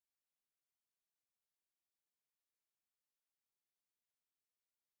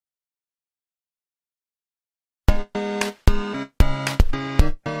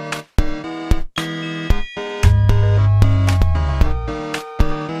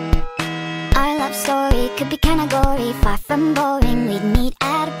could be kinda gory, far from boring. We'd meet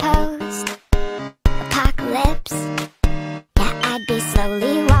at a post-apocalypse. Yeah, I'd be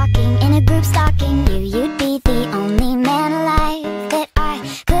slowly walking in a group stalking you. You'd be the only man alive that I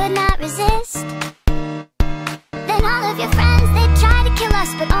could not resist. Then all of your friends, they'd try to kill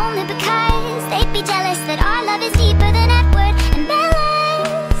us, but only because they'd be jealous that our love is deeper than Edward and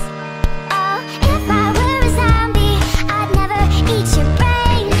Bella's. Oh, if I were a zombie, I'd never eat your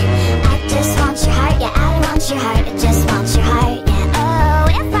brain. I just want your heart, yeah, I don't want your heart, I just want your heart, yeah. Oh,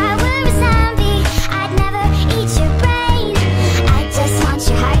 if I were a zombie, I'd never eat your brain. I just want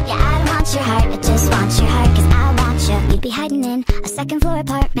your heart, yeah, I don't want your heart, I just want your heart, 'cause I want you. We'd be hiding in a second-floor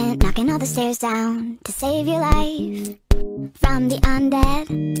apartment, knocking all the stairs down to save your life from the undead.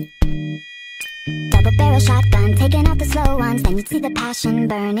 Double-barrel shotgun, taking out the slow ones. Then you'd see the passion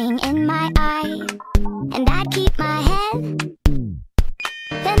burning in my eye, and I'd keep my head.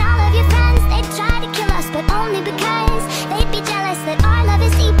 Then all of your friends, they'd try to kill us, but only because they'd be jealous that our love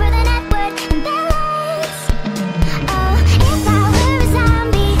is deeper than Edward and Bella's. Oh, if I were a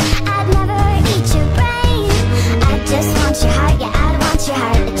zombie, I'd never eat your brain. I just want your heart, yeah, I don't want your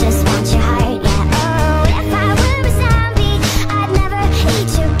heart, I just want your heart, yeah. Oh, if I were a zombie, I'd never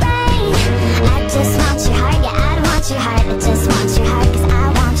eat your brain. I just want your heart, yeah, I don't want your heart, I just want your heart, 'cause I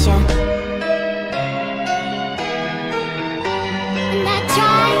want you. And I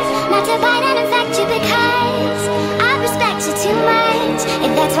try not to bite and infect you because I respect you too much.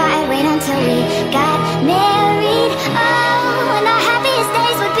 If that's why I'd wait until we got married. Oh, and our happiest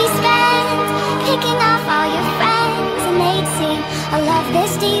days would be spent picking off all your friends, and they'd see a love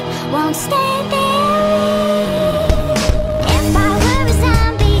this deep won't stay buried.